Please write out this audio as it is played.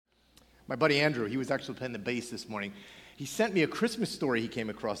My buddy Andrew, he was actually playing the bass this morning. He sent me a Christmas story he came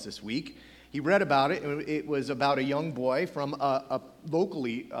across this week. He read about it, and it was about a young boy from a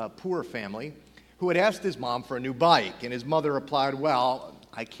locally poor family who had asked his mom for a new bike, and his mother replied, well,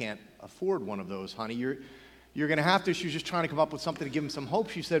 I can't afford one of those, honey. You're going to have to, she was just trying to come up with something to give him some hope.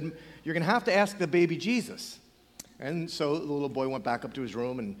 She said, you're going to have to ask the baby Jesus. And so the little boy went back up to his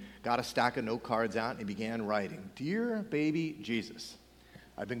room and got a stack of note cards out, and he began writing, Dear baby Jesus,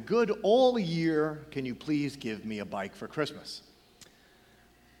 I've been good all year. Can you please give me a bike for Christmas?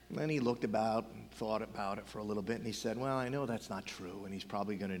 And then he looked about and thought about it for a little bit, and he said, well, I know that's not true, and he's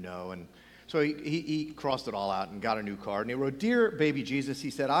probably going to know. And so he crossed it all out and got a new card, and he wrote, Dear baby Jesus,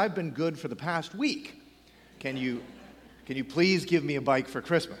 he said, I've been good for the past week. Can you please give me a bike for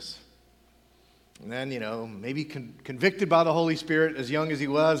Christmas? And then, maybe convicted by the Holy Spirit, as young as he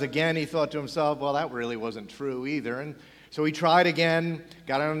was, again, he thought to himself, well, that really wasn't true either. And so he tried again,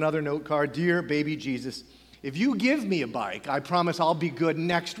 got on another note card, Dear baby Jesus, if you give me a bike, I promise I'll be good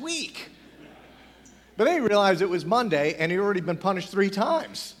next week. But then he realized it was Monday, and he'd already been punished 3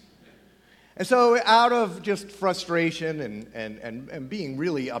 times. And so out of just frustration and being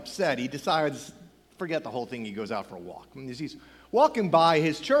really upset, he decides, forget the whole thing, he goes out for a walk. And as he's walking by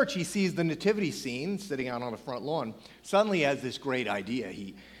his church, he sees the nativity scene sitting out on the front lawn. Suddenly he has this great idea.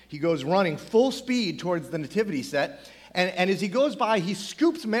 He goes running full speed towards the nativity set, and as he goes by, he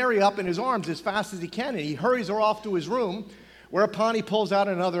scoops Mary up in his arms as fast as he can, and he hurries her off to his room, whereupon he pulls out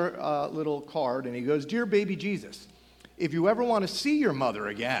another little card, and he goes, Dear baby Jesus, if you ever want to see your mother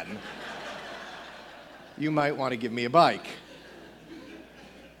again, you might want to give me a bike.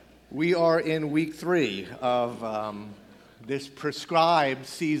 We are in week 3 of this prescribed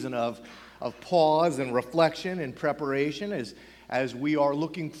season of pause and reflection and preparation as we are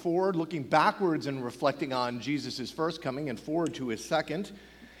looking forward, looking backwards and reflecting on Jesus' first coming and forward to his second.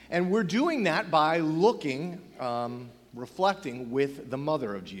 And we're doing that by looking, reflecting with the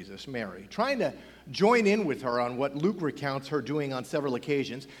mother of Jesus, Mary, trying to join in with her on what Luke recounts her doing on several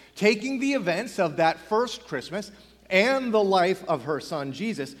occasions, taking the events of that first Christmas and the life of her son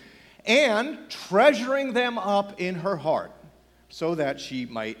Jesus, and treasuring them up in her heart so that she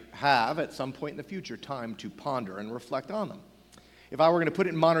might have, at some point in the future, time to ponder and reflect on them. If I were going to put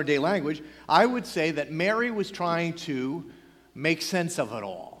it in modern day language, I would say that Mary was trying to make sense of it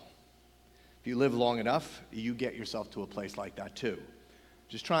all. If you live long enough, you get yourself to a place like that too.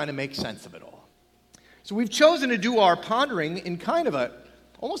 Just trying to make sense of it all. So we've chosen to do our pondering in kind of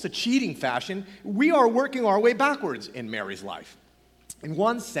almost a cheating fashion. We are working our way backwards in Mary's life. In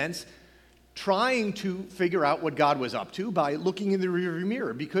one sense, trying to figure out what God was up to by looking in the rearview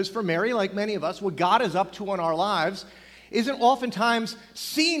mirror. Because for Mary, like many of us, what God is up to in our lives isn't oftentimes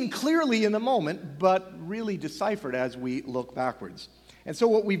seen clearly in the moment, but really deciphered as we look backwards. And so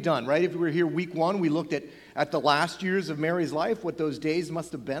what we've done, right? If we were here week 1, we looked at the last years of Mary's life, what those days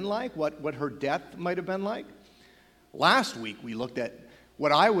must have been like, what her death might have been like. Last week, we looked at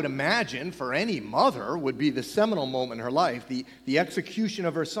what I would imagine for any mother would be the seminal moment in her life, the execution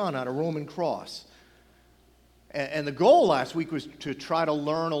of her son on a Roman cross. And the goal last week was to try to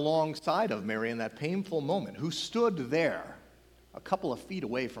learn alongside of Mary in that painful moment, who stood there a couple of feet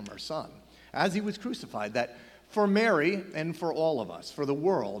away from her son as he was crucified, that for Mary and for all of us, for the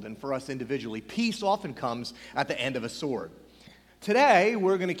world and for us individually, peace often comes at the end of a sword. Today,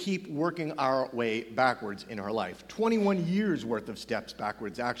 we're going to keep working our way backwards in her life, 21 years worth of steps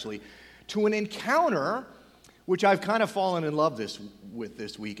backwards, actually, to an encounter which I've kind of fallen in love with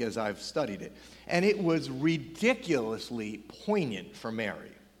this week as I've studied it. And it was ridiculously poignant for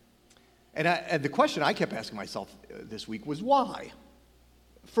Mary. And the question I kept asking myself this week was why?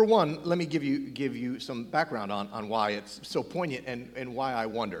 For one, let me give you some background on why it's so poignant and why I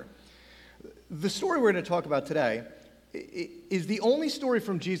wonder. The story we're going to talk about today is the only story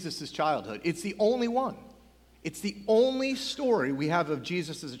from Jesus' childhood. It's the only one. It's the only story we have of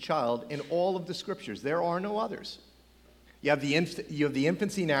Jesus as a child in all of the scriptures. There are no others. You have the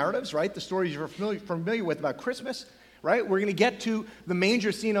infancy narratives, right? The stories you're familiar with about Christmas, right? We're going to get to the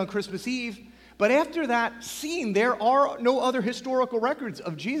manger scene on Christmas Eve. But after that scene, there are no other historical records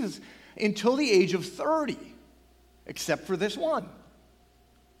of Jesus until the age of 30, except for this one.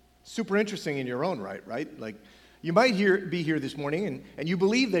 Super interesting in your own right? Like, you might be here this morning and you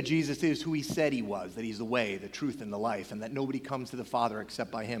believe that Jesus is who he said he was, that he's the way, the truth, and the life, and that nobody comes to the Father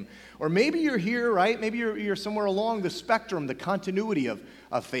except by him. Or maybe you're here, right? Maybe you're somewhere along the spectrum, the continuity of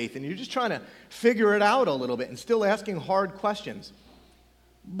faith, and you're just trying to figure it out a little bit and still asking hard questions.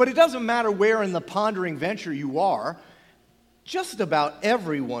 But it doesn't matter where in the pondering venture you are. just about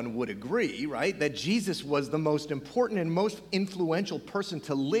everyone would agree, right, that Jesus was the most important and most influential person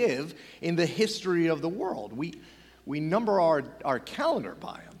to live in the history of the world. We number our calendar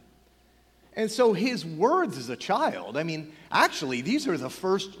by him. And so his words as a child, I mean, actually, these are the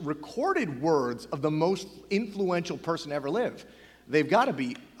first recorded words of the most influential person to ever live. They've got to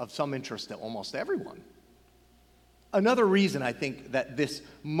be of some interest to almost everyone. Another reason I think that this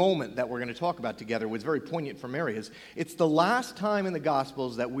moment that we're going to talk about together was very poignant for Mary is it's the last time in the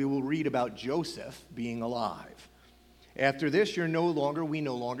Gospels that we will read about Joseph being alive. After this, we no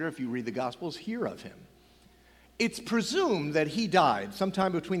longer, if you read the Gospels, hear of him. It's presumed that he died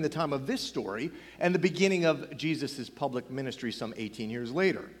sometime between the time of this story and the beginning of Jesus' public ministry some 18 years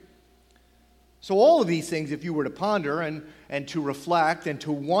later. So all of these things, if you were to ponder and to reflect and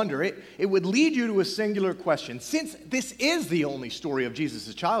to wonder, it would lead you to a singular question. Since this is the only story of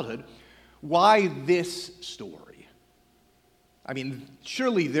Jesus' childhood, why this story? I mean,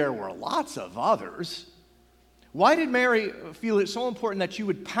 surely there were lots of others. Why did Mary feel it so important that she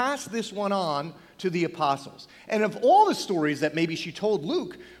would pass this one on to the apostles? And of all the stories that maybe she told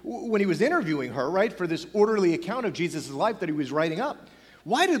Luke when he was interviewing her, right, for this orderly account of Jesus' life that he was writing up,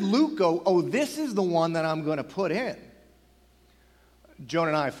 why did Luke go, oh, this is the one that I'm going to put in? Joan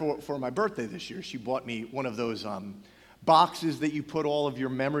and I, for my birthday this year, she bought me one of those boxes that you put all of your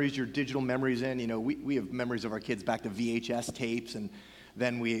memories, your digital memories in. You know, we have memories of our kids back to VHS tapes, and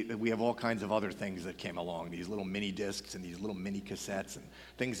then we have all kinds of other things that came along, these little mini discs and these little mini cassettes and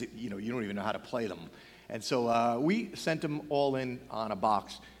things that, you don't even know how to play them. And so we sent them all in on a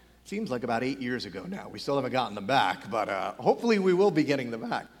box. Seems like about 8 years ago now. We still haven't gotten them back, but hopefully we will be getting them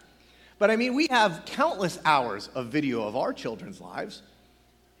back. But I mean, we have countless hours of video of our children's lives,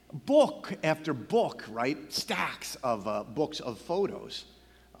 book after book, right? Stacks of books of photos.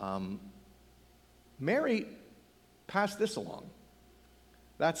 Mary passed this along.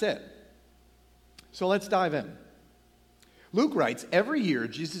 That's it. So let's dive in. Luke writes, every year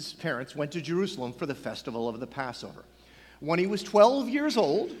Jesus' parents went to Jerusalem for the festival of the Passover. When he was 12 years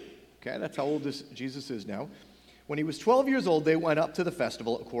old, okay, that's how old Jesus is now. When he was 12 years old, they went up to the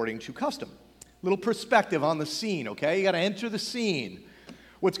festival according to custom. Little perspective on the scene, okay? You got to enter the scene.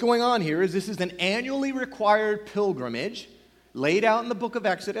 What's going on here is this is an annually required pilgrimage laid out in the book of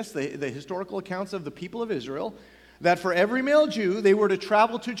Exodus, the historical accounts of the people of Israel, that for every male Jew, they were to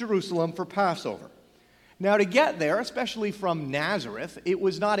travel to Jerusalem for Passover. Now, to get there, especially from Nazareth, it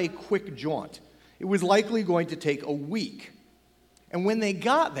was not a quick jaunt. It was likely going to take a week. And when they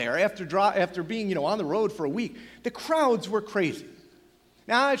got there, after being on the road for a week, the crowds were crazy.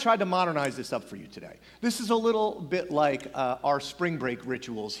 Now, I tried to modernize this up for you today. This is a little bit like our spring break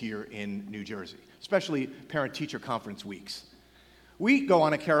rituals here in New Jersey, especially parent-teacher conference weeks. We go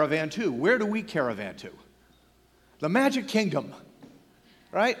on a caravan too. Where do we caravan to? The Magic Kingdom,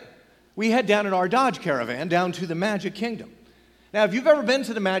 right? We head down in our Dodge Caravan down to the Magic Kingdom. Now, if you've ever been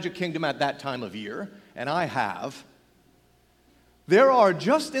to the Magic Kingdom at that time of year, and I have, there are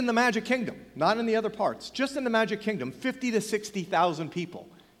just in the Magic Kingdom, not in the other parts, just in the Magic Kingdom, 50 to 60,000 people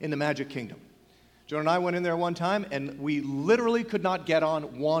in the Magic Kingdom. Joan and I went in there one time, and we literally could not get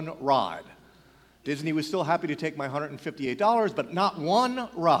on one ride. Disney was still happy to take my $158, but not one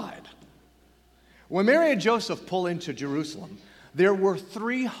ride. When Mary and Joseph pull into Jerusalem, there were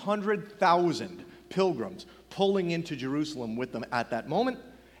 300,000 pilgrims pulling into Jerusalem with them at that moment,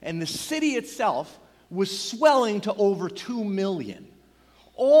 and the city itself was swelling to over 2 million.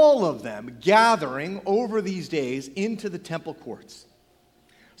 All of them gathering over these days into the temple courts.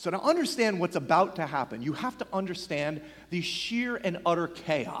 So to understand what's about to happen, you have to understand the sheer and utter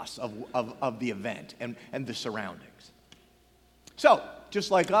chaos of the event and the surroundings. So, just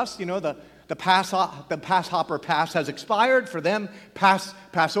like us, the Passover pass has expired. For them,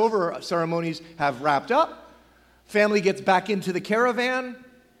 Passover ceremonies have wrapped up. Family gets back into the caravan,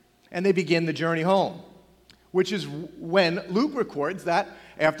 and they begin the journey home, which is when Luke records that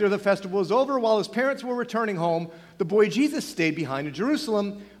after the festival was over, while his parents were returning home, the boy Jesus stayed behind in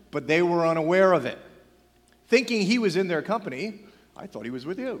Jerusalem, but they were unaware of it. Thinking he was in their company, I thought he was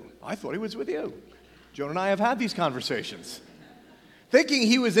with you. I thought he was with you. Joan and I have had these conversations. Thinking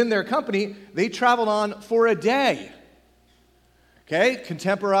he was in their company, they traveled on for a day. Okay,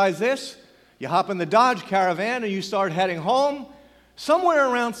 contemporize this. You hop in the Dodge Caravan and you start heading home. Somewhere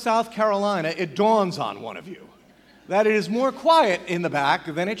around South Carolina, it dawns on one of you that it is more quiet in the back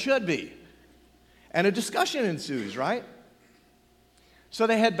than it should be. And a discussion ensues, right? So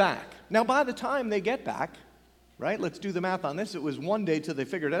they head back. Now, by the time they get back, right, let's do the math on this. It was one day till they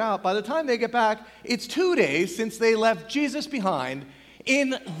figured it out. By the time they get back, it's 2 days since they left Jesus behind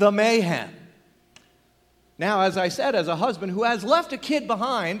in the mayhem. Now, as I said, as a husband who has left a kid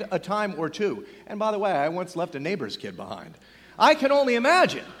behind a time or two, and by the way, I once left a neighbor's kid behind, I can only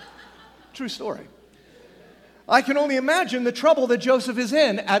imagine, true story, I can only imagine the trouble that Joseph is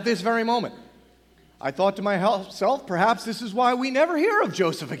in at this very moment. I thought to myself, perhaps this is why we never hear of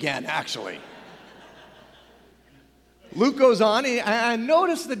Joseph again, actually. Luke goes on, and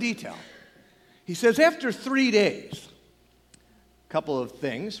notice the detail. He says, after 3 days, a couple of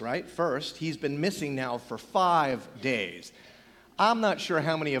things, right? First, he's been missing now for 5 days. I'm not sure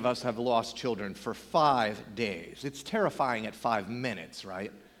how many of us have lost children for 5 days. It's terrifying at 5 minutes,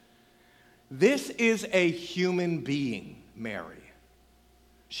 right? This is a human being, Mary.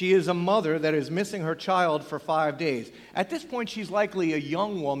 She is a mother that is missing her child for 5 days. At this point, she's likely a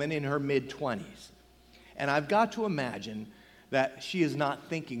young woman in her mid-20s. And I've got to imagine that she is not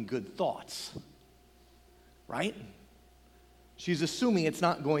thinking good thoughts, right? She's assuming it's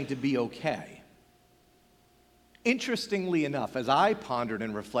not going to be okay. Interestingly enough, as I pondered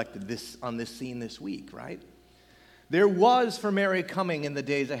and reflected on this scene this week, right? There was for Mary coming in the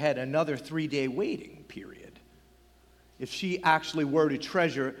days ahead another 3-day waiting period. If she actually were to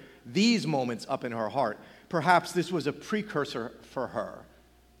treasure these moments up in her heart, perhaps this was a precursor for her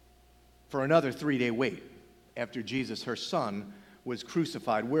for another 3-day wait after Jesus, her son, was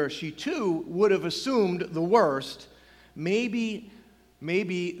crucified, where she too would have assumed the worst. Maybe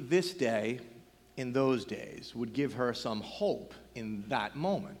this day, in those days, would give her some hope in that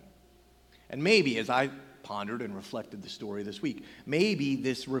moment. And maybe, as I pondered and reflected the story this week, maybe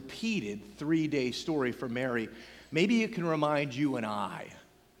this repeated 3-day story for Mary, maybe it can remind you and I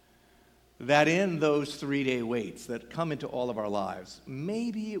that in those 3-day waits that come into all of our lives,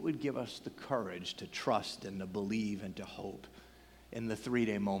 maybe it would give us the courage to trust and to believe and to hope in the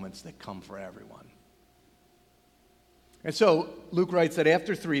 3-day moments that come for everyone. And so Luke writes that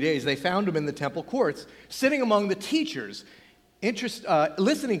after 3 days, they found him in the temple courts, sitting among the teachers,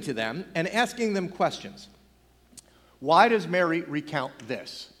 listening to them and asking them questions. Why does Mary recount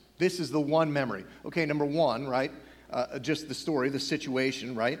this? This is the one memory. Okay, number one, right? Just the story, the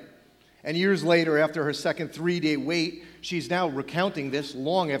situation, right? And years later, after her second 3-day wait, she's now recounting this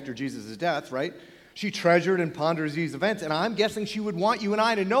long after Jesus' death, right? She treasured and ponders these events, and I'm guessing she would want you and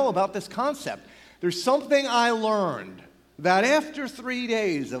I to know about this concept. There's something I learned that after 3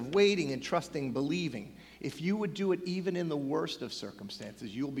 days of waiting and trusting, believing, if you would do it even in the worst of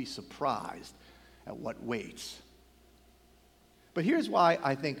circumstances, you'll be surprised at what waits. But here's why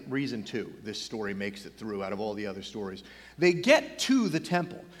I think reason 2, this story makes it through out of all the other stories. They get to the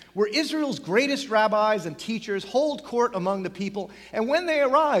temple, where Israel's greatest rabbis and teachers hold court among the people. And when they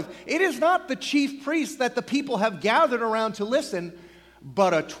arrive, it is not the chief priest that the people have gathered around to listen,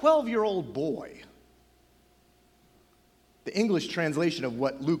 but a 12-year-old boy. The English translation of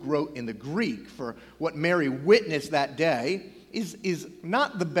what Luke wrote in the Greek for what Mary witnessed that day is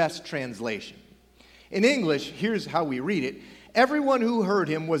not the best translation. In English, here's how we read it. Everyone who heard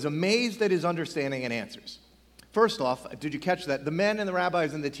him was amazed at his understanding and answers. First off, did you catch that? The men and the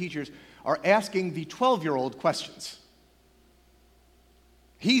rabbis and the teachers are asking the 12-year-old questions.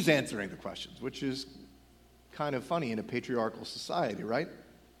 He's answering the questions, which is kind of funny in a patriarchal society, right?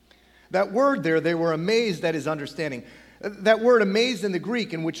 That word there, they were amazed at his understanding. That word amazed in the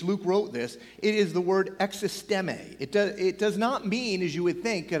Greek in which Luke wrote this, it is the word existeme. It does not mean, as you would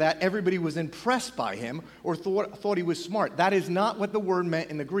think, that everybody was impressed by him or thought he was smart. That is not what the word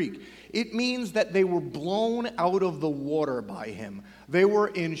meant in the Greek. It means that they were blown out of the water by him. They were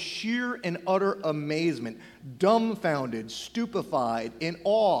in sheer and utter amazement, dumbfounded, stupefied, in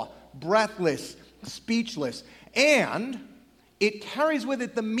awe, breathless, speechless. And it carries with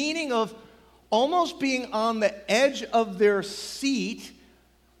it the meaning of almost being on the edge of their seat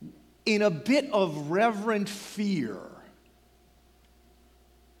in a bit of reverent fear.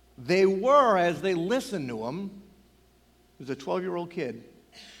 They were, as they listened to him, as a 12-year-old kid,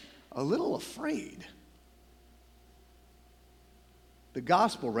 a little afraid. The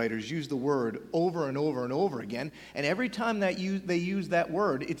gospel writers use the word over and over and over again, and every time that they use that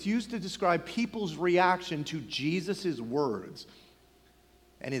word, it's used to describe people's reaction to Jesus' words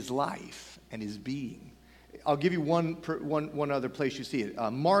and his life and his being. I'll give you one other place you see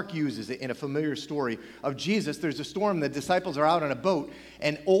it. Mark uses it in a familiar story of Jesus. There's a storm, the disciples are out on a boat,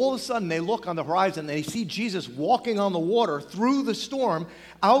 and all of a sudden they look on the horizon and they see Jesus walking on the water through the storm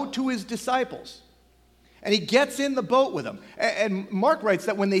out to his disciples. And he gets in the boat with them. And Mark writes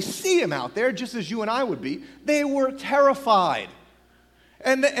that when they see him out there, just as you and I would be, they were terrified.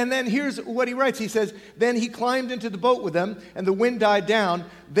 And then here's what he writes. He says, then he climbed into the boat with them, and the wind died down.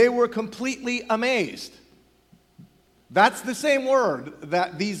 They were completely amazed. That's the same word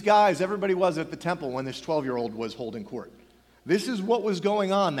that these guys, everybody was at the temple when this 12-year-old was holding court. This is what was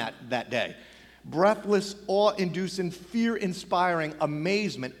going on that day. Breathless, awe-inducing, fear-inspiring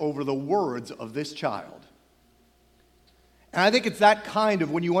amazement over the words of this child. And I think it's that kind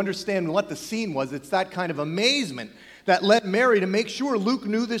of, when you understand what the scene was, it's that kind of amazement that led Mary to make sure Luke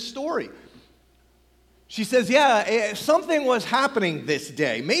knew this story. She says, something was happening this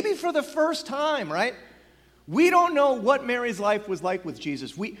day, maybe for the first time, right? We don't know what Mary's life was like with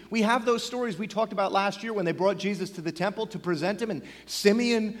Jesus. We have those stories we talked about last year when they brought Jesus to the temple to present him, and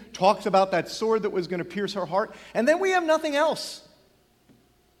Simeon talks about that sword that was going to pierce her heart, and then we have nothing else.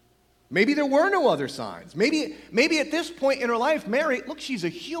 Maybe there were no other signs. Maybe at this point in her life, Mary, look, she's a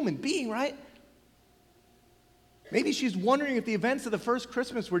human being, right? Maybe she's wondering if the events of the first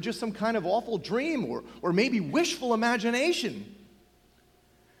Christmas were just some kind of awful dream or maybe wishful imagination.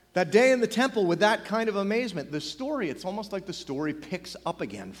 That day in the temple with that kind of amazement, the story, it's almost like the story picks up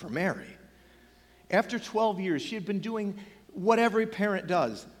again for Mary. After 12 years, she had been doing what every parent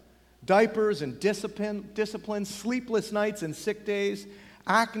does. Diapers and discipline, sleepless nights and sick days,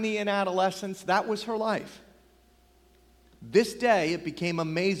 acne in adolescence, that was her life. This day, it became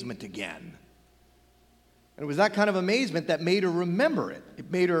amazement again. And it was that kind of amazement that made her remember it. It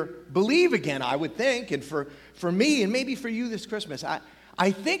made her believe again, I would think. And for me, and maybe for you this Christmas,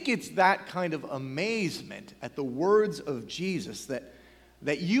 I think it's that kind of amazement at the words of Jesus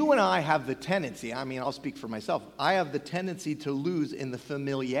that you and I have the tendency, I'll speak for myself, I have the tendency to lose in the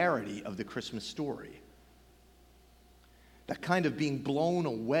familiarity of the Christmas story. That kind of being blown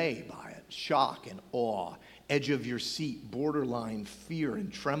away by it, shock and awe, edge of your seat, borderline fear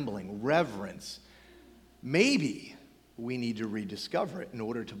and trembling, reverence. Maybe we need to rediscover it in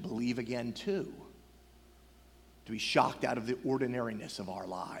order to believe again too, to be shocked out of the ordinariness of our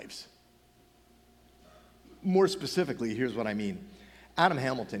lives. More specifically, here's what I mean. Adam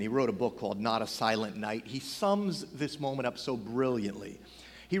Hamilton, he wrote a book called Not a Silent Night. He sums this moment up so brilliantly.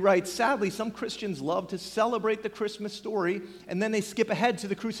 He writes, sadly, some Christians love to celebrate the Christmas story, and then they skip ahead to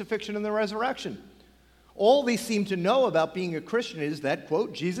the crucifixion and the resurrection. All they seem to know about being a Christian is that,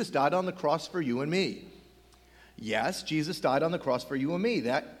 quote, Jesus died on the cross for you and me. Yes, Jesus died on the cross for you and me.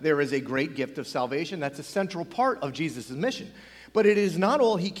 That there is a great gift of salvation. That's a central part of Jesus' mission. But it is not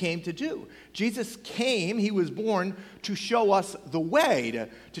all he came to do. Jesus came, he was born to show us the way,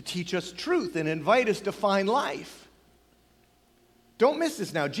 to teach us truth and invite us to find life. Don't miss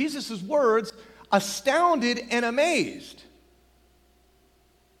this now. Jesus' words astounded and amazed.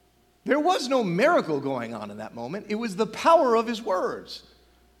 There was no miracle going on in that moment. It was the power of his words.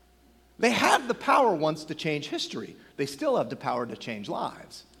 They had the power once to change history. They still have the power to change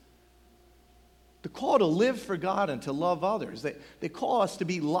lives. The call to live for God and to love others. They call us to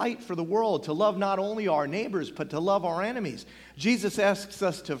be light for the world, to love not only our neighbors, but to love our enemies. Jesus asks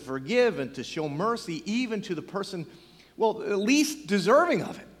us to forgive and to show mercy even to the person, at least deserving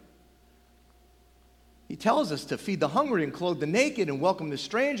of it. He tells us to feed the hungry and clothe the naked and welcome the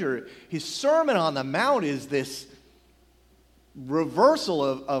stranger. His Sermon on the Mount is this reversal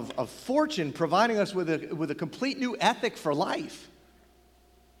of fortune, providing us with a complete new ethic for life.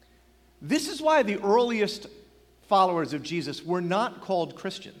 This is why the earliest followers of Jesus were not called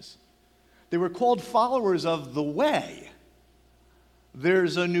Christians. They were called followers of the way.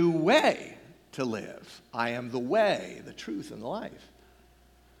 There's a new way to live. I am the way, the truth, and the life.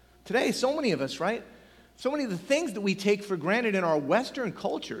 Today, so many of us, right? So many of the things that we take for granted in our Western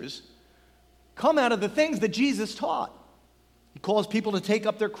cultures come out of the things that Jesus taught. He calls people to take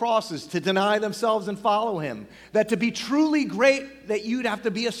up their crosses, to deny themselves and follow him. That to be truly great, that you'd have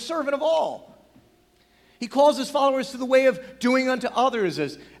to be a servant of all. He calls his followers to the way of doing unto others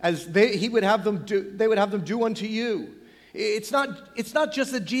as they would have them do unto you. It's not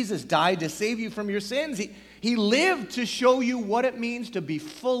just that Jesus died to save you from your sins. He lived to show you what it means to be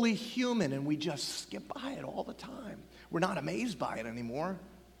fully human, and we just skip by it all the time. We're not amazed by it anymore.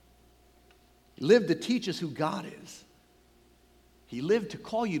 He lived to teach us who God is. He lived to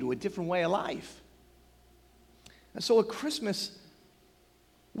call you to a different way of life. And so at Christmas,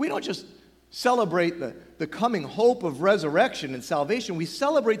 we don't just celebrate the coming hope of resurrection and salvation. We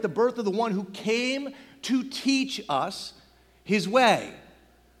celebrate the birth of the one who came to teach us his way.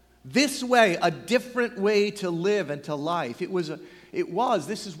 This way, a different way to live and to life.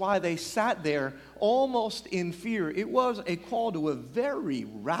 This is why they sat there almost in fear. It was a call to a very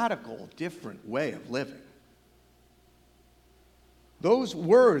radical, different way of living. Those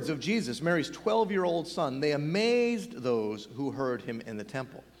words of Jesus, Mary's 12-year-old son, they amazed those who heard him in the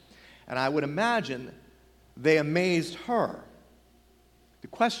temple. And I would imagine they amazed her. The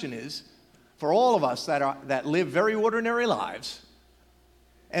question is, for all of us that live very ordinary lives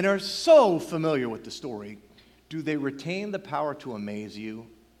and are so familiar with the story, do they retain the power to amaze you?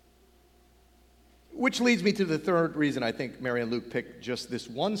 Which leads me to the third reason I think Mary and Luke picked just this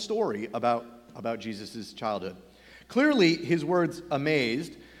one story about Jesus' childhood. Clearly, his words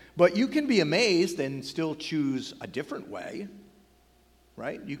amazed, but you can be amazed and still choose a different way,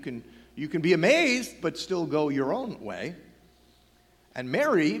 right? You can be amazed, but still go your own way. And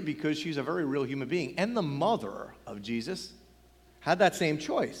Mary, because she's a very real human being, and the mother of Jesus, had that same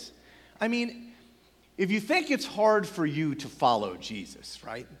choice. I mean, if you think it's hard for you to follow Jesus,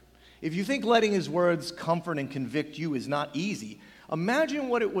 right? If you think letting his words comfort and convict you is not easy, imagine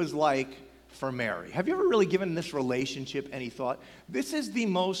what it was like for Mary. Have you ever really given this relationship any thought? This is the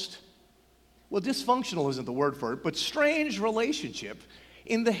most, well, dysfunctional isn't the word for it, but strange relationship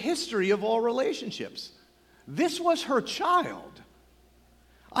in the history of all relationships. This was her child.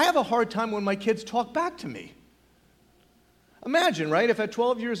 I have a hard time when my kids talk back to me. Imagine, right, if at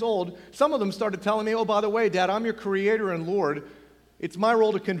 12 years old, some of them started telling me, oh, by the way, Dad, I'm your creator and Lord. It's my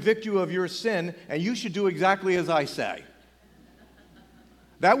role to convict you of your sin, and you should do exactly as I say.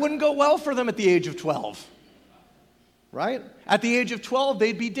 That wouldn't go well for them at the age of 12, right? At the age of 12,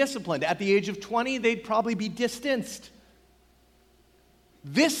 they'd be disciplined. At the age of 20, they'd probably be distanced.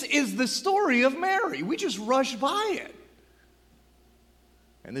 This is the story of Mary. We just rush by it.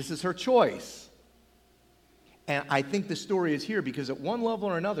 And this is her choice. And I think the story is here because at one level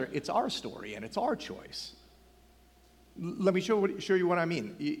or another, it's our story and it's our choice. Let me show you what I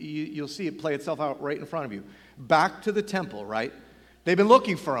mean. You'll see it play itself out right in front of you. Back to the temple, right? They've been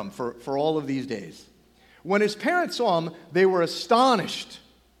looking for him for all of these days. When his parents saw him, they were astonished.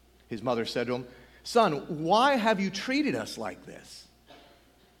 His mother said to him, "Son, why have you treated us like this?"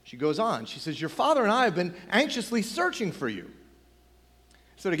 She goes on. She says, "Your father and I have been anxiously searching for you."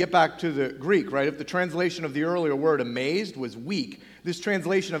 So to get back to the Greek, right, if the translation of the earlier word amazed was weak, this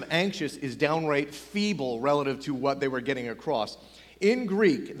translation of anxious is downright feeble relative to what they were getting across. In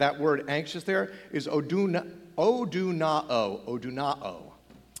Greek, that word anxious there is odunao.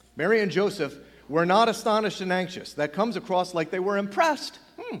 Mary and Joseph were not astonished and anxious. That comes across like they were impressed,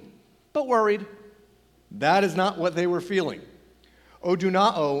 but worried. That is not what they were feeling.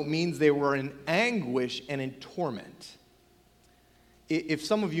 Odunao means they were in anguish and in torment. If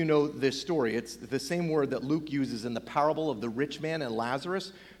some of you know this story, it's the same word that Luke uses in the parable of the rich man and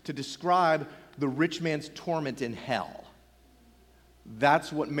Lazarus to describe the rich man's torment in hell.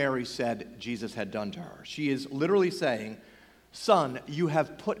 That's what Mary said Jesus had done to her. She is literally saying, "Son, you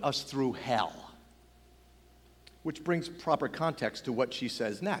have put us through hell." Which brings proper context to what she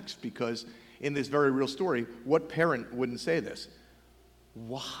says next, because in this very real story, what parent wouldn't say this?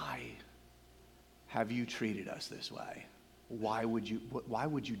 Why have you treated us this way? Why would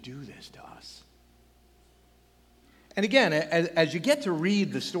you do this to us? And again, as you get to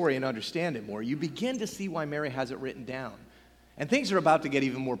read the story and understand it more, you begin to see why Mary has it written down. And things are about to get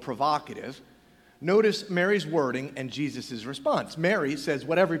even more provocative. Notice Mary's wording and Jesus' response. Mary says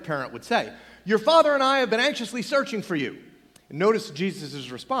what every parent would say. "Your father and I have been anxiously searching for you." And notice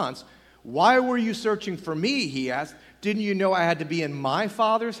Jesus' response. "Why were you searching for me?" he asked. "Didn't you know I had to be in my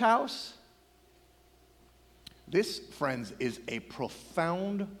Father's house?" This, friends, is a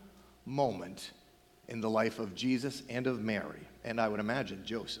profound moment in the life of Jesus and of Mary, and I would imagine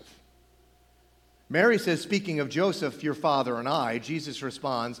Joseph. Mary says, speaking of Joseph, your father and I, Jesus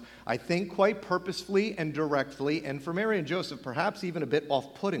responds, I think quite purposefully and directly, and for Mary and Joseph, perhaps even a bit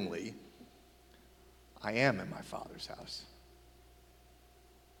off-puttingly, I am in my Father's house.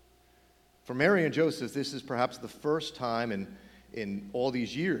 For Mary and Joseph, this is perhaps the first time in all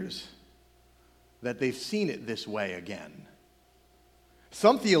these years that they've seen it this way again.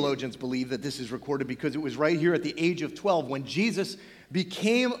 Some theologians believe that this is recorded because it was right here at the age of 12 when Jesus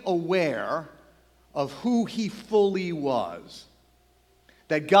became aware of who he fully was.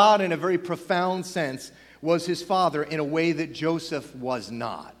 That God, in a very profound sense, was his father in a way that Joseph was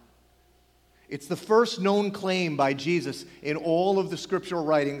not. It's the first known claim by Jesus in all of the scriptural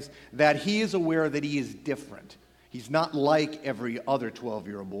writings that he is aware that he is different. He's not like every other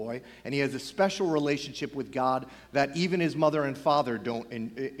 12-year-old boy, and he has a special relationship with God that even his mother and father don't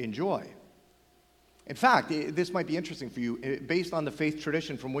enjoy. In fact, this might be interesting for you. Based on the faith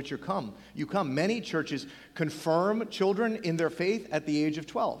tradition from which you come, many churches confirm children in their faith at the age of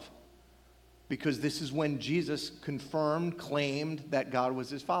 12, because this is when Jesus claimed that God was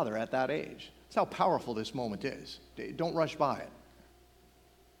his father at that age. That's how powerful this moment is. Don't rush by it.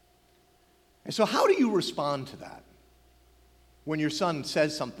 And so how do you respond to that when your son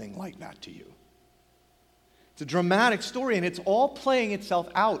says something like that to you? It's a dramatic story, and it's all playing itself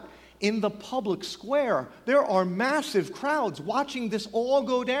out in the public square. There are massive crowds watching this all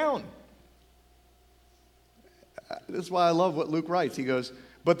go down. This is why I love what Luke writes. He goes,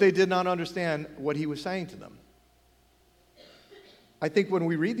 but they did not understand what he was saying to them. I think when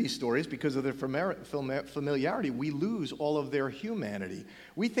we read these stories, because of their familiarity, we lose all of their humanity.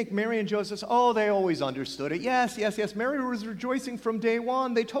 We think Mary and Joseph, oh, they always understood it. Yes. Mary was rejoicing from day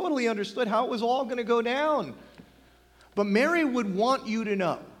one. They totally understood how it was all going to go down. But Mary would want you to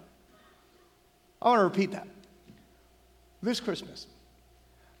know. I want to repeat that. This Christmas,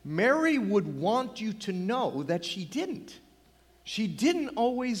 Mary would want you to know that she didn't. She didn't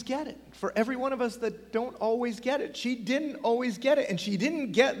always get it. For every one of us that don't always get it, she didn't always get it, and she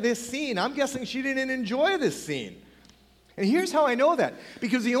didn't get this scene. I'm guessing she didn't enjoy this scene. And here's how I know that.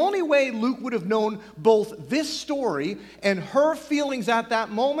 Because the only way Luke would have known both this story and her feelings at that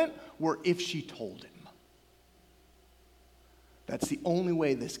moment were if she told him. That's the only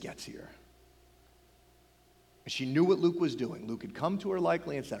way this gets here. She knew what Luke was doing. Luke had come to her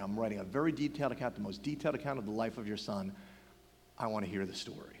likely and said, I'm writing a very detailed account, the most detailed account of the life of your son. I want to hear the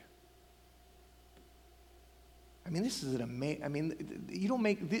story. I mean, this is an amazing,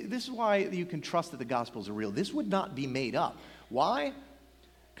 this is why you can trust that the Gospels are real. This would not be made up. Why?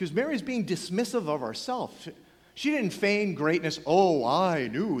 Because Mary's being dismissive of herself. She didn't feign greatness. Oh, I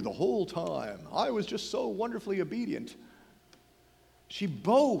knew the whole time. I was just so wonderfully obedient. She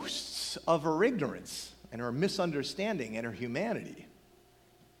boasts of her ignorance and her misunderstanding and her humanity.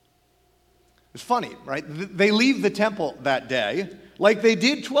 It's funny, right? They leave the temple that day like they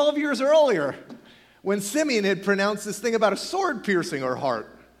did 12 years earlier when Simeon had pronounced this thing about a sword piercing her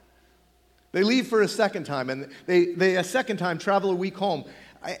heart. They leave for a second time, and they a second time travel a week home.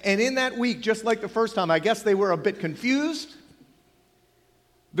 And in that week, just like the first time, I guess they were a bit confused.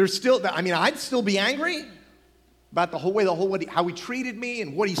 I'd still be angry about how he treated me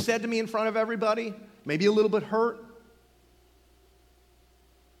and what he said to me in front of everybody. Maybe a little bit hurt.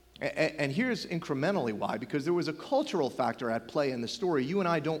 And here's incrementally why, because there was a cultural factor at play in the story you and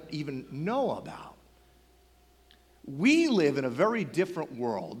I don't even know about. We live in a very different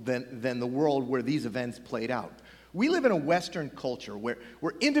world than the world where these events played out. We live in a Western culture where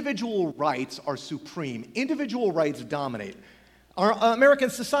individual rights are supreme. Individual rights dominate. Our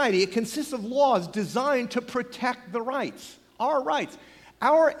American society, it consists of laws designed to protect the rights, our rights.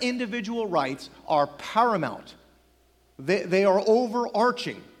 Our individual rights are paramount. They are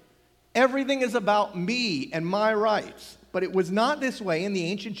overarching. Everything is about me and my rights. But it was not this way in the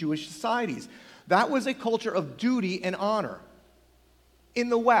ancient Jewish societies. That was a culture of duty and honor. In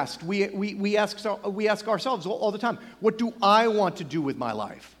the West, we ask ourselves all the time, what do I want to do with my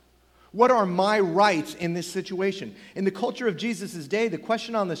life? What are my rights in this situation? In the culture of Jesus' day, the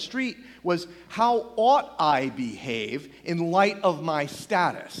question on the street was, how ought I behave in light of my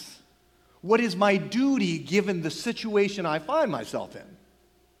status? What is my duty given the situation I find myself in?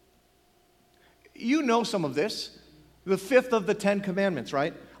 You know some of this. The fifth of the 10 commandments,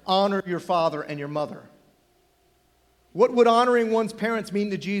 right? Honor your father and your mother. What would honoring one's parents mean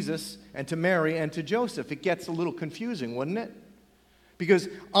to Jesus and to Mary and to Joseph? It gets a little confusing, wouldn't it? Because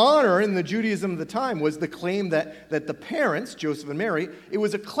honor in the Judaism of the time was the claim that the parents, Joseph and Mary, it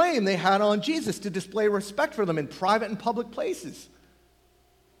was a claim they had on Jesus to display respect for them in private and public places.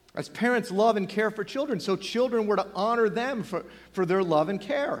 As parents love and care for children, so children were to honor them for their love and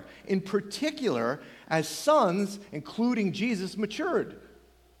care. In particular, as sons, including Jesus, matured.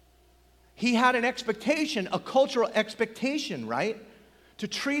 He had an expectation, a cultural expectation, right? To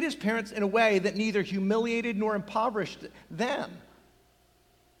treat his parents in a way that neither humiliated nor impoverished them.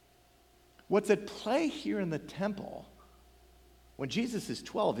 What's at play here in the temple, when Jesus is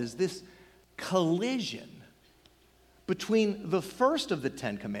 12, is this collision between the first of the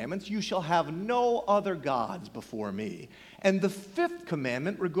 10 commandments, you shall have no other gods before me, and the fifth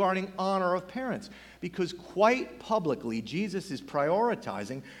commandment regarding honor of parents. Because quite publicly, Jesus is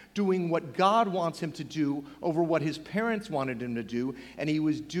prioritizing doing what God wants him to do over what his parents wanted him to do, and he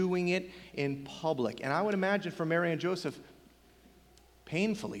was doing it in public. And I would imagine for Mary and Joseph,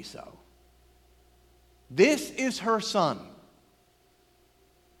 painfully so. This is her son.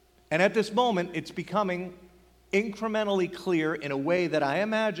 And at this moment, it's becoming incrementally clear in a way that I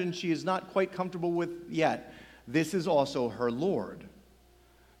imagine she is not quite comfortable with yet. This is also her Lord.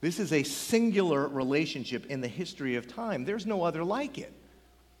 This is a singular relationship in the history of time. There's no other like it.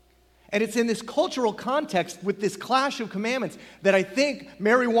 And it's in this cultural context with this clash of commandments that I think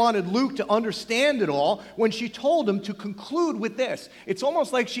Mary wanted Luke to understand it all when she told him to conclude with this. It's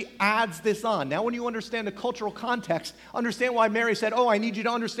almost like she adds this on. Now when you understand the cultural context, understand why Mary said, oh, I need you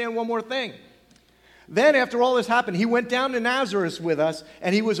to understand one more thing. Then, after all this happened, he went down to Nazareth with us,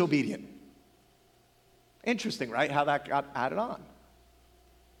 and he was obedient. Interesting, right, how that got added on.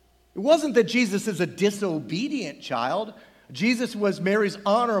 It wasn't that Jesus is a disobedient child. Jesus was Mary's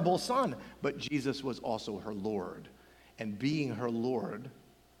honorable son, but Jesus was also her Lord. And being her Lord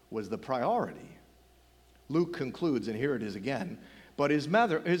was the priority. Luke concludes, and here it is again, but his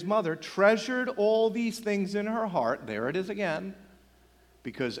mother treasured all these things in her heart. There it is again.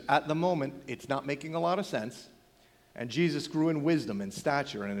 Because at the moment, it's not making a lot of sense. And Jesus grew in wisdom and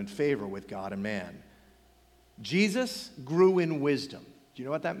stature and in favor with God and man. Jesus grew in wisdom. Do you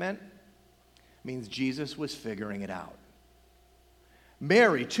know what that meant? It means Jesus was figuring it out.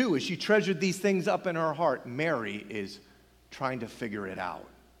 Mary, too, as she treasured these things up in her heart, Mary is trying to figure it out.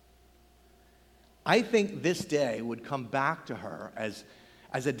 I think this day would come back to her as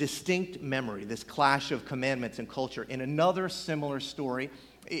a distinct memory, this clash of commandments and culture. In another similar story,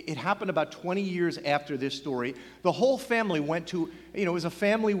 it happened about 20 years after this story. The whole family went to, it was a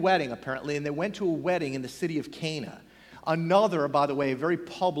family wedding apparently, and they went to a wedding in the city of Cana. Another, by the way, a very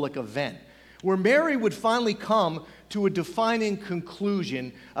public event, where Mary would finally come to a defining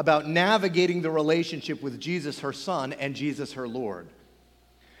conclusion about navigating the relationship with Jesus, her son, and Jesus, her Lord.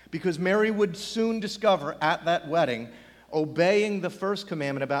 Because Mary would soon discover at that wedding, obeying the first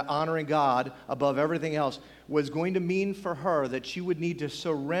commandment about honoring God above everything else was going to mean for her that she would need to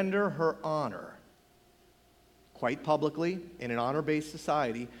surrender her honor. Quite publicly, in an honor-based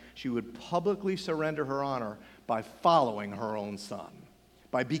society, she would publicly surrender her honor by following her own son,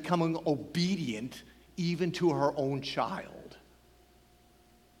 by becoming obedient even to her own child.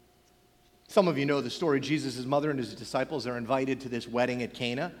 Some of you know the story. Jesus' mother and his disciples are invited to this wedding at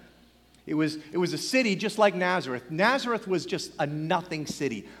Cana. It was a city just like Nazareth. Nazareth was just a nothing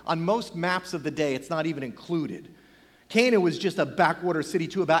city. On most maps of the day, it's not even included. Cana was just a backwater city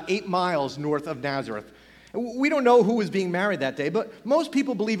too, about 8 miles north of Nazareth. We don't know who was being married that day, but most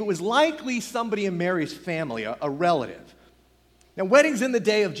people believe it was likely somebody in Mary's family, a relative. Now, weddings in the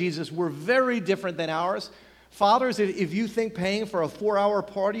day of Jesus were very different than ours. Fathers, if you think paying for a 4-hour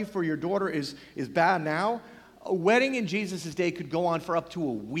party for your daughter is bad now, a wedding in Jesus' day could go on for up to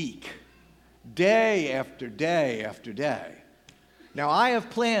a week. Day after day after day. Now, I have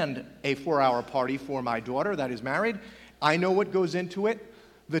planned a 4-hour party for my daughter that is married. I know what goes into it.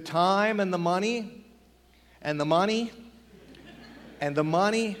 The time and the money, and the money, and the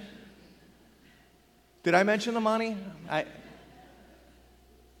money. Did I mention the money?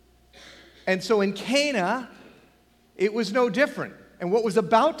 And so in Cana, it was no different. And what was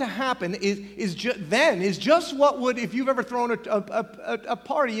about to happen is just what would, if you've ever thrown a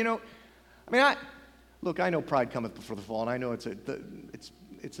party, I know pride cometh before the fall, and I know it's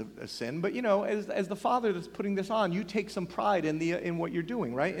a sin, but as the father that's putting this on, you take some pride in what you're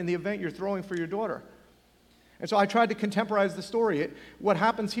doing, right? In the event you're throwing for your daughter. And so I tried to contemporize the story. What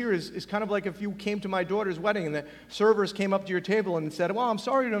happens here is kind of like if you came to my daughter's wedding and the servers came up to your table and said, well, I'm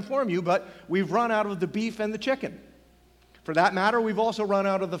sorry to inform you, but we've run out of the beef and the chicken. For that matter, we've also run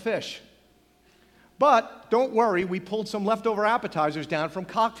out of the fish. But don't worry, we pulled some leftover appetizers down from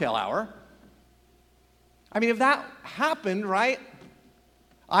cocktail hour. If that happened, right,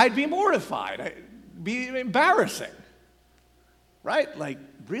 I'd be mortified. It'd be embarrassing. Right? Like,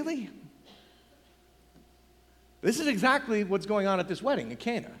 really? This is exactly what's going on at this wedding in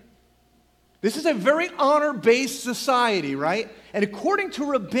Cana. This is a very honor-based society, right? And according to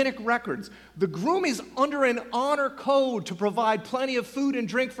rabbinic records, the groom is under an honor code to provide plenty of food and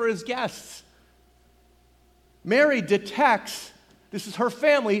drink for his guests. Mary detects, this is her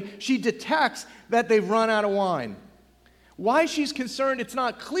family, she detects that they've run out of wine. Why she's concerned, it's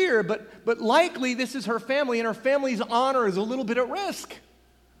not clear, but likely this is her family, and her family's honor is a little bit at risk.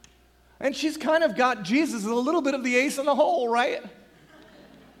 And she's kind of got Jesus as a little bit of the ace in the hole, right?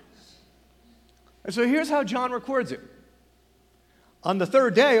 And so here's how John records it. On the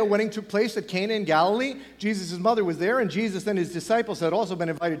third day, a wedding took place at Cana in Galilee. Jesus' mother was there, and Jesus and his disciples had also been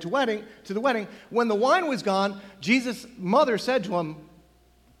invited to the wedding. When the wine was gone, Jesus' mother said to him,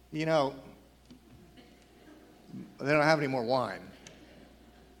 they don't have any more wine.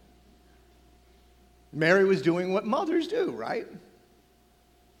 Mary was doing what mothers do, right?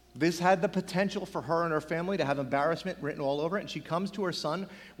 This had the potential for her and her family to have embarrassment written all over it, and she comes to her son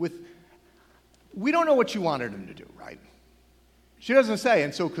with, we don't know what she wanted him to do, right? She doesn't say,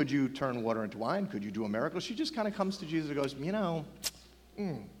 and so could you turn water into wine? Could you do a miracle? She just kind of comes to Jesus and goes,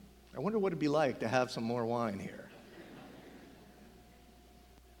 I wonder what it'd be like to have some more wine here.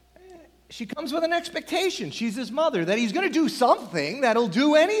 She comes with an expectation. She's his mother, that he's going to do something that'll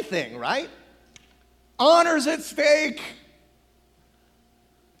do anything, right? Honor's at stake.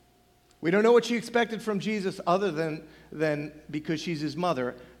 We don't know what she expected from Jesus other than because she's his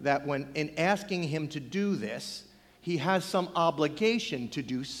mother, that when in asking him to do this, he has some obligation to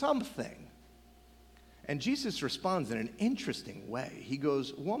do something. And Jesus responds in an interesting way. He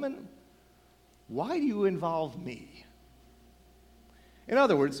goes, "Woman, why do you involve me?" In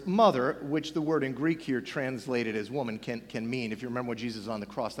other words, mother, which the word in Greek here translated as woman can mean. If you remember when Jesus is on the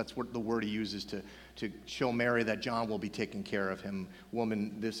cross, that's what the word he uses to show Mary that John will be taking care of him.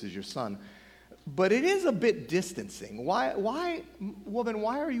 Woman, this is your son. But it is a bit distancing. Why, woman,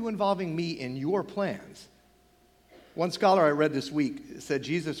 why are you involving me in your plans? One scholar I read this week said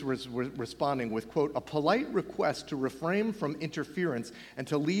Jesus was responding with, quote, "a polite request to refrain from interference and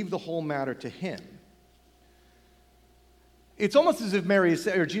to leave the whole matter to him." It's almost as if Mary is,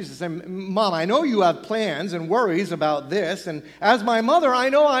 or Jesus is saying, "Mom, I know you have plans and worries about this, and as my mother, I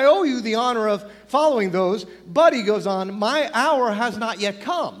know I owe you the honor of following those, but," he goes on, "my hour has not yet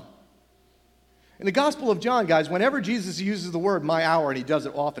come." In the Gospel of John, guys, whenever Jesus uses the word "my hour," and he does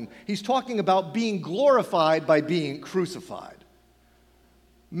it often, he's talking about being glorified by being crucified.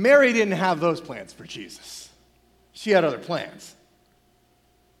 Mary didn't have those plans for Jesus. She had other plans.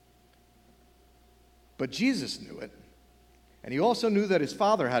 But Jesus knew it. And he also knew that his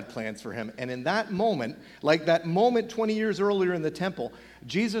Father had plans for him. And in that moment, like that moment 20 years earlier in the temple,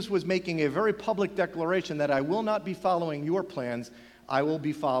 Jesus was making a very public declaration that I will not be following your plans, I will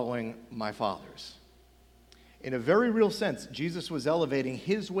be following my Father's. In a very real sense, Jesus was elevating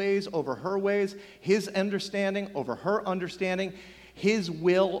his ways over her ways, his understanding over her understanding, his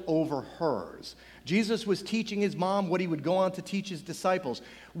will over hers. Jesus was teaching his mom what he would go on to teach his disciples.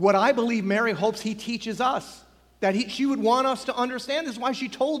 What I believe Mary hopes he teaches us. That she would want us to understand. This is why she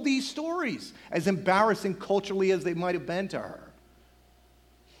told these stories, as embarrassing culturally as they might have been to her.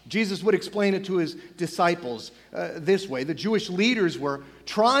 Jesus would explain it to his disciples this way. The Jewish leaders were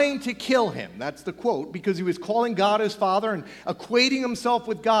trying to kill him, that's the quote, because he was calling God his Father and equating himself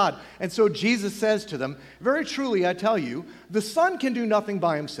with God. And so Jesus says to them, "Very truly, I tell you, the Son can do nothing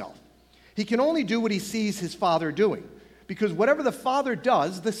by himself. He can only do what he sees his Father doing, because whatever the Father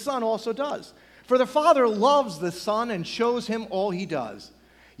does, the Son also does. For the Father loves the Son and shows him all he does.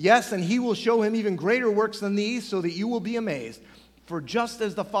 Yes, and he will show him even greater works than these, so that you will be amazed. For just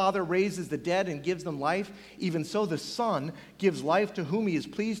as the Father raises the dead and gives them life, even so the Son gives life to whom he is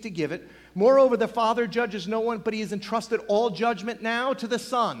pleased to give it. Moreover, the Father judges no one, but he has entrusted all judgment now to the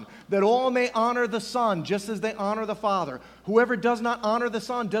Son, that all may honor the Son, just as they honor the Father. Whoever does not honor the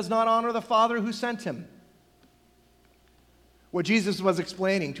Son does not honor the Father who sent him." What Jesus was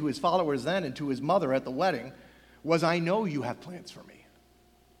explaining to his followers then and to his mother at the wedding was, I know you have plans for me.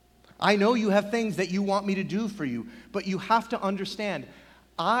 I know you have things that you want me to do for you, but you have to understand,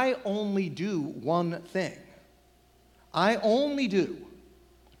 I only do one thing. I only do.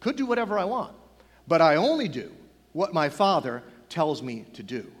 Could do whatever I want, but I only do what my Father tells me to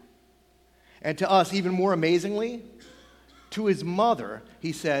do. And to us, even more amazingly, to his mother,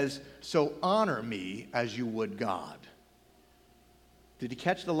 he says, "So honor me as you would God." Did you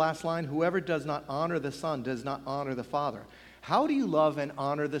catch the last line? Whoever does not honor the Son does not honor the Father. How do you love and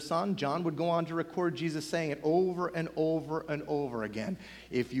honor the Son? John would go on to record Jesus saying it over and over and over again.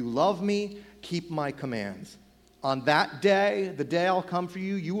 "If you love me, keep my commands. On that day, the day I'll come for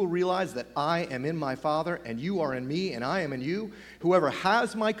you, you will realize that I am in my Father, and you are in me, and I am in you. Whoever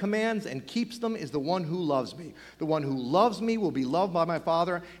has my commands and keeps them is the one who loves me. The one who loves me will be loved by my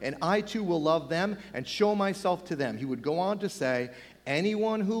Father, and I too will love them and show myself to them." He would go on to say,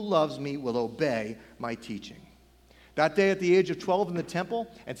 "Anyone who loves me will obey my teaching." That day at the age of 12 in the temple,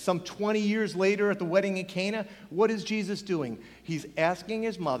 and some 20 years later at the wedding in Cana, what is Jesus doing? He's asking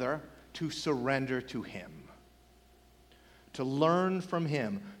his mother to surrender to him, to learn from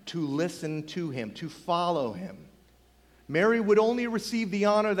him, to listen to him, to follow him. Mary would only receive the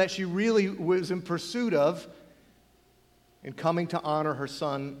honor that she really was in pursuit of in coming to honor her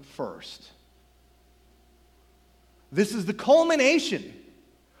Son first. This is the culmination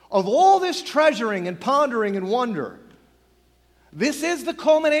of all this treasuring and pondering and wonder. This is the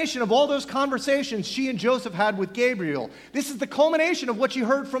culmination of all those conversations she and Joseph had with Gabriel. This is the culmination of what she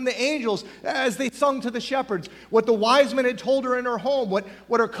heard from the angels as they sung to the shepherds, what the wise men had told her in her home, what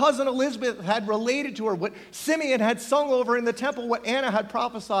her cousin Elizabeth had related to her, what Simeon had sung over in the temple, what Anna had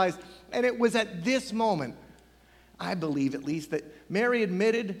prophesied. And it was at this moment, I believe at least, that Mary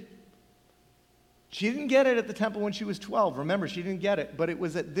admitted she didn't get it at the temple when she was 12. Remember, she didn't get it. But it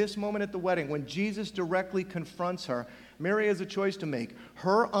was at this moment at the wedding when Jesus directly confronts her. Mary has a choice to make.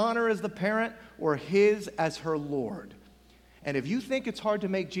 Her honor as the parent or his as her Lord. And if you think it's hard to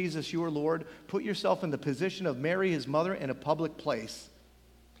make Jesus your Lord, put yourself in the position of Mary, his mother, in a public place.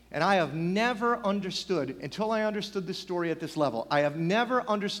 And I have never understood, until I understood this story at this level, I have never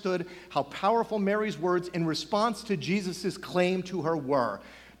understood how powerful Mary's words in response to Jesus' claim to her were.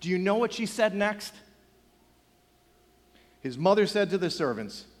 Do you know what she said next? His mother said to the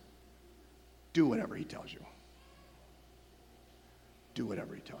servants, "Do whatever he tells you." Do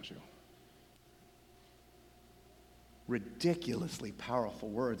whatever he tells you. Ridiculously powerful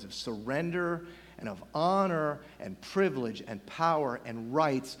words of surrender and of honor and privilege and power and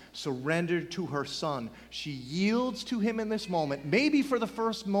rights surrendered to her son. She yields to him in this moment, maybe for the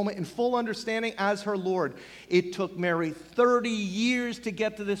first moment in full understanding as her Lord. It took Mary 30 years to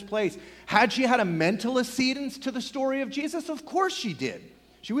get to this place. Had she had a mental accedance to the story of Jesus? Of course she did.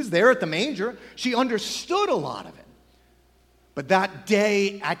 She was there at the manger. She understood a lot of it. But that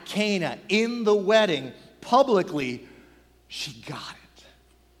day at Cana, in the wedding, publicly, she got it.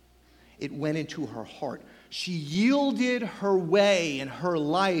 It went into her heart. She yielded her way and her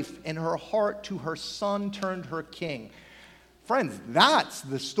life and her heart to her son turned her king. Friends, that's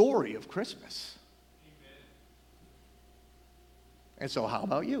the story of Christmas. Amen. And so how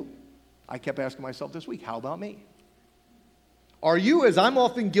about you? I kept asking myself this week, how about me? Are you, as I'm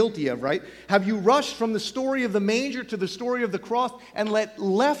often guilty of, right? Have you rushed from the story of the manger to the story of the cross and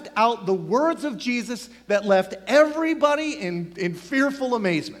left out the words of Jesus that left everybody in fearful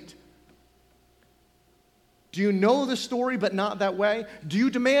amazement? Do you know the story but not that way? Do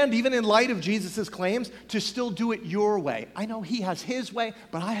you demand, even in light of Jesus' claims, to still do it your way? I know he has his way,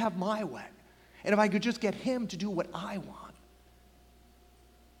 but I have my way. And if I could just get him to do what I want.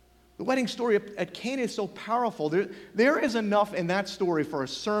 The wedding story at Cana is so powerful. There is enough in that story for a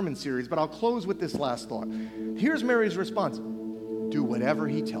sermon series, but I'll close with this last thought. Here's Mary's response. Do whatever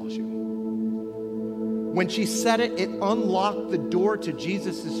he tells you. When she said it, it unlocked the door to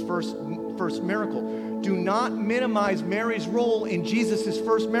Jesus' first miracle. Do not minimize Mary's role in Jesus'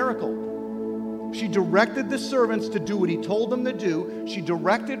 first miracle. She directed the servants to do what he told them to do. She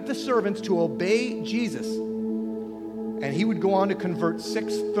directed the servants to obey Jesus. And he would go on to convert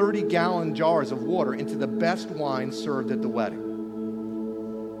 6 30-gallon jars of water into the best wine served at the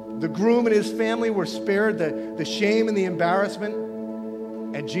wedding. The groom and his family were spared the shame and the embarrassment,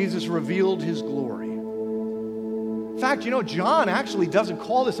 and Jesus revealed his glory. In fact, John actually doesn't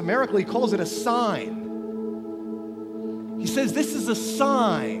call this a miracle, he calls it a sign. He says, this is a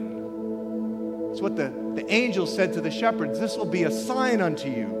sign. It's what the angel said to the shepherds. This will be a sign unto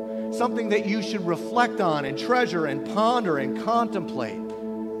you. Something that you should reflect on and treasure and ponder and contemplate.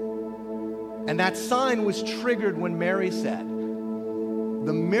 And that sign was triggered when Mary said,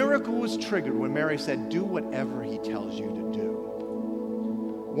 the miracle was triggered when Mary said, do whatever he tells you to do.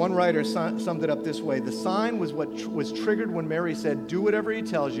 One writer summed it up this way. The sign was what was triggered when Mary said, do whatever he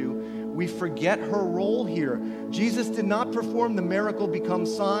tells you. We forget her role here. Jesus did not perform the miracle become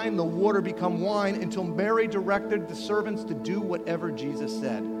sign, the water become wine, until Mary directed the servants to do whatever Jesus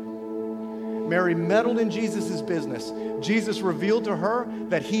said. Mary meddled in Jesus' business. Jesus revealed to her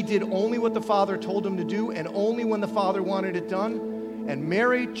that he did only what the Father told him to do and only when the Father wanted it done. And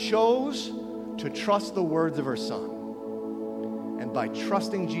Mary chose to trust the words of her son. And by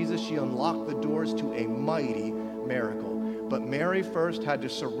trusting Jesus, she unlocked the doors to a mighty miracle. But Mary first had to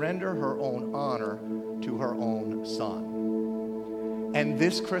surrender her own honor to her own son. And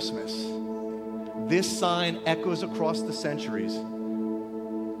this Christmas, this sign echoes across the centuries.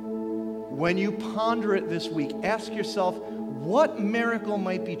 When you ponder it this week, ask yourself, what miracle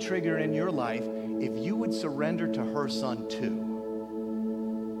might be triggered in your life if you would surrender to her son too?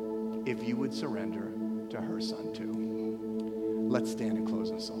 If you would surrender to her son too. Let's stand and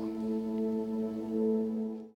close in song.